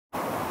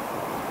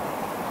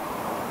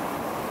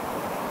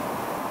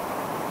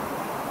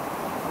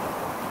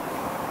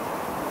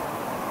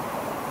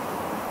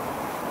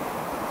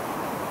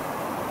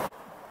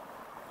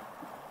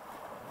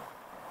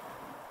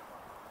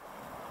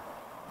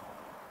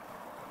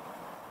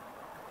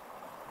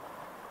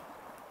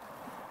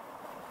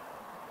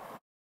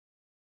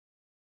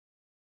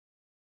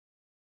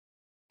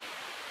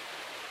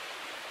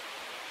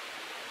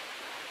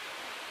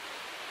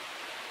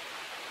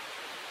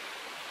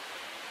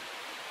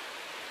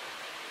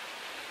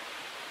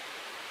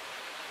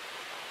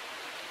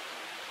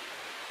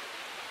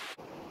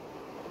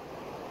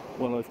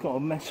Well, I've got a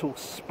metal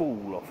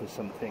spool off of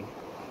something.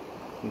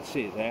 You can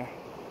see it there.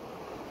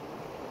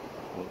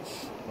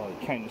 It's like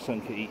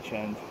countersunk at each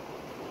end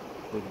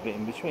with a bit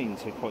in between,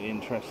 so quite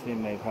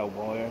interesting. May have held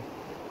wire,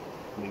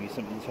 maybe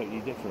something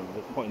totally different,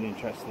 but quite an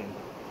interesting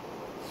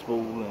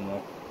spool and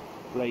a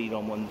blade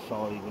on one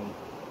side and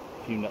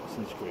a few nuts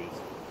and screws.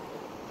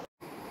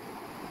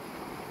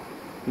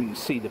 You can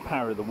see the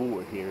power of the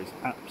water here is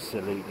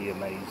absolutely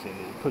amazing.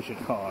 It'll push a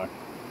car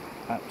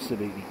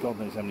absolutely, God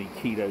knows how many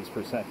kilos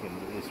per second,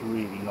 but it's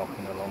really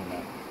knocking along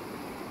now.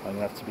 I'm going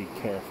to have to be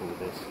careful with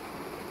this.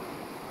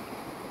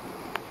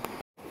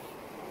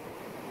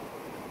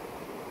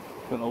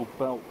 Got an old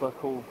belt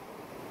buckle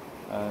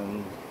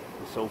and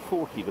this old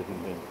forky looking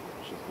thing,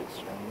 which is a bit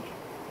strange.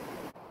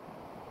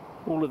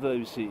 All of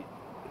those who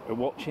are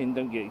watching,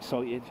 don't get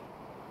excited.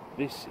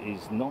 This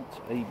is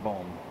not a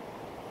bomb.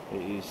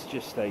 It is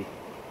just a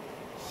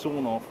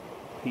sawn off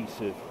piece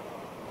of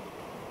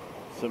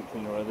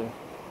something or other.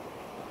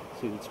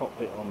 See the top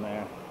bit on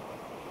there,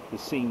 the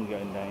seam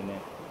going down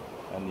it,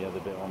 and the other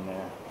bit on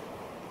there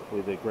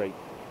with a great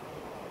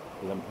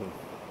lump of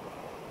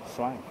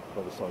slag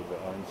by the side of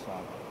it, iron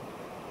slag.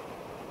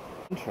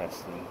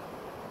 Interesting.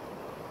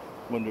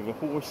 Wonder if a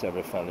horse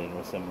ever fell in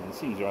or something. It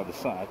seems rather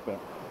sad, but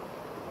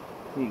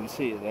you can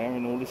see it there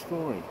in all its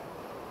glory.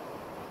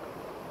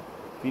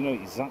 If you know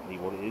exactly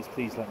what it is,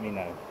 please let me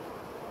know.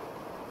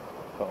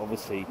 But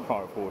obviously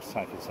part of horse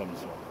tack of some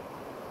sort.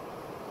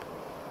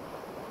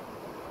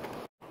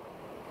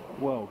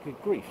 Well,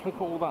 good grief, look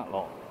at all that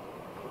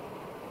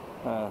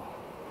lot.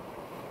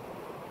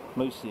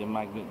 Mostly a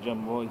magnet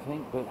jumbo, I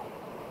think, but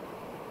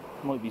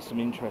might be some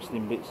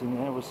interesting bits in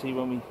there. We'll see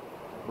when we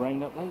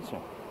round up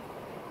later.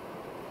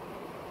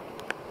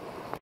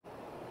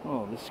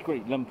 Oh, this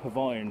great lump of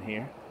iron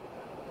here.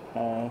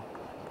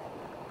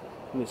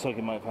 Looks like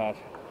it might have had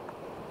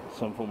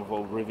some form of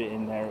old rivet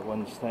in there at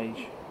one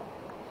stage.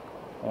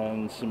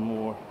 And some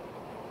more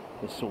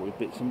assorted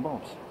bits and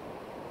bobs.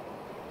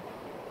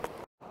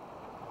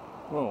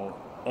 Well,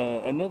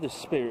 another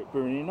spirit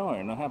burning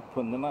iron. I had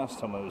put the last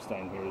time I was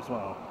down here as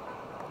well.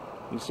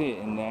 You see it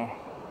in there,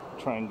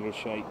 triangular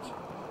shaped.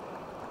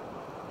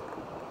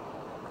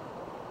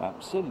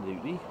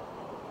 Absolutely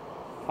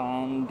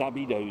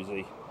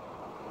fan-dabby-dozy.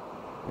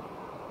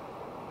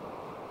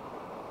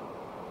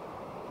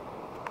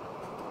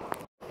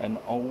 An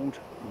old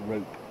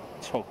rope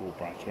toggle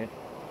bracket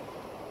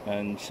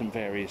and some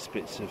various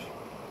bits of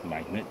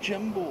magnet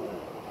jumbo.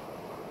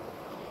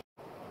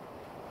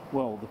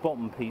 Well, the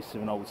bottom piece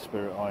of an old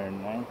spirit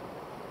iron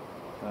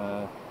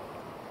now,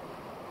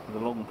 with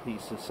a long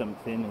piece of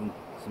something and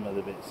some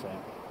other bits there.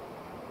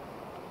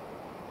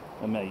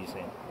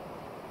 Amazing,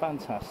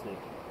 fantastic,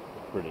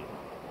 brilliant.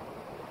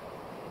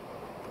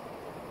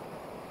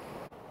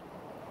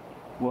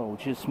 Well,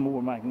 just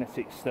more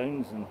magnetic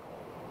stones and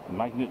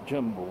magnet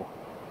jumbo.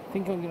 I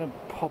think I'm going to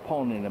pop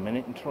on in a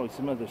minute and try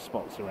some other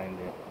spots around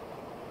here.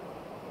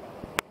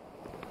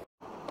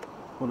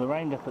 Well,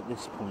 around up at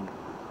this point,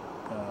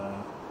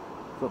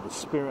 got the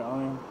spirit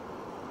iron,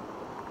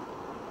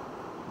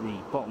 the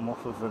bottom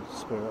off of the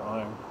spirit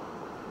iron,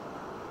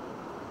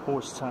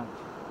 horse tack,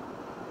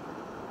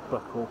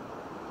 buckle,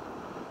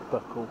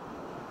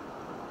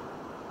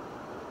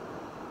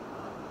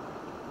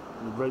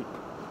 the rope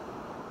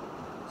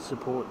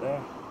support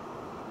there,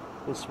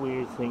 this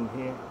weird thing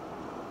here,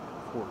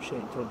 fork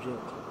shaped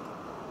object,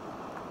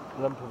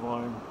 lump of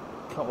iron,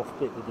 cut off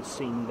bit with the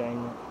seam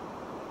down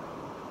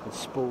it, the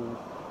spool,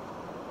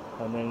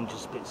 and then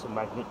just bits of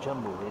magnet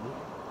jumbo really,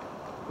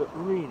 but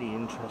really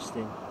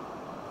interesting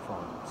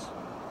finds.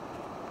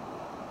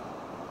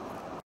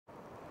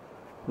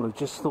 Well, I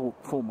just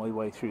fought my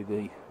way through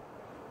the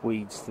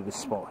weeds to this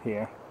spot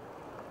here,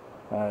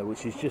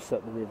 which is just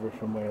up the river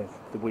from where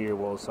the weir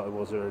was that I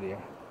was earlier.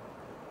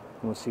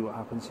 And we'll see what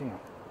happens here.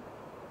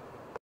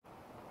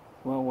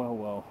 Well, well,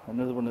 well,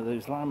 another one of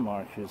those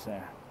landmarkers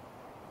there.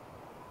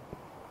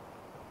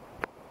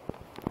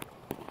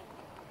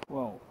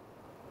 Well,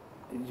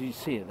 did you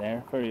see it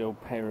there? Very old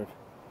pair of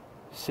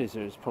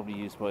scissors, probably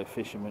used by a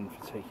fisherman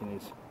for taking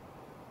his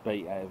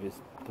bait out of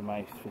the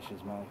mouth,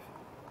 fish's mouth.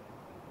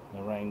 And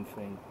a round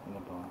thing in a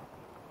bar.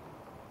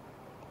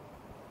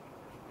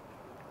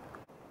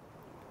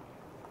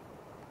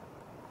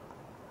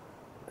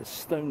 A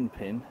stone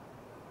pin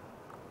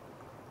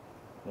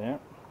there,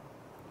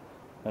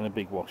 and a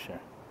big washer.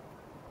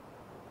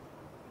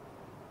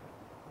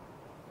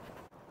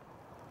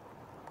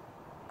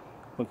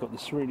 We've got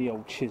this really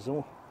old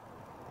chisel,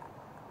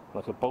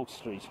 like a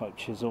bolstery type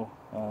chisel,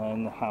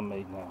 and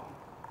handmade now,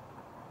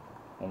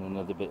 and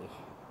another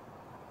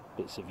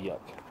bits of yuck.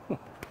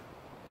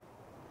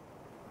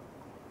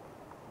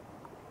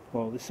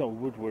 Well, this old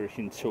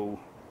woodworking tool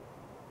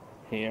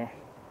here,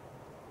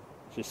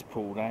 just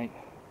pulled out.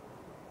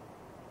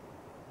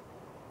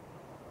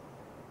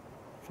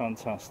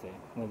 Fantastic,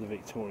 another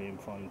Victorian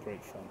find,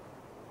 great fun.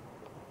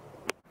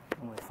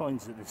 Well, my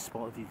finds at this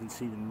spot, if you can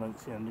see them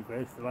amongst the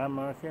undergrowth, the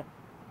landmarker,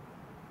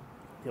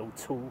 the old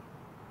tool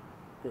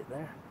bit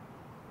there,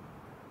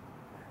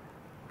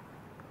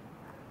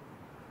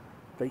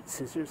 bait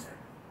scissors,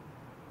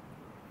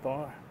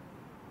 bar,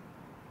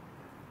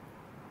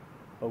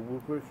 a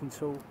woodworking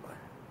tool,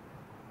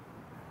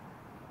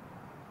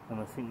 and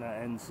I think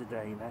that ends the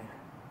day now.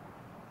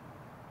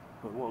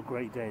 But what a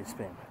great day it's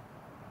been.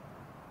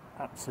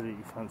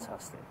 Absolutely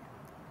fantastic.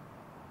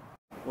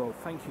 Well,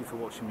 thank you for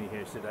watching me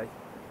here today.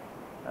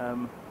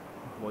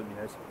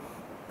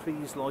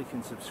 Please like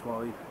and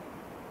subscribe.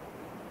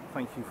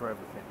 Thank you for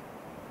everything,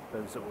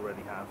 those that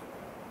already have.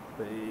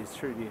 But it is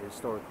truly a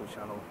historical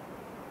channel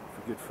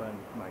for good fun,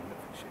 magnet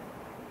fishing.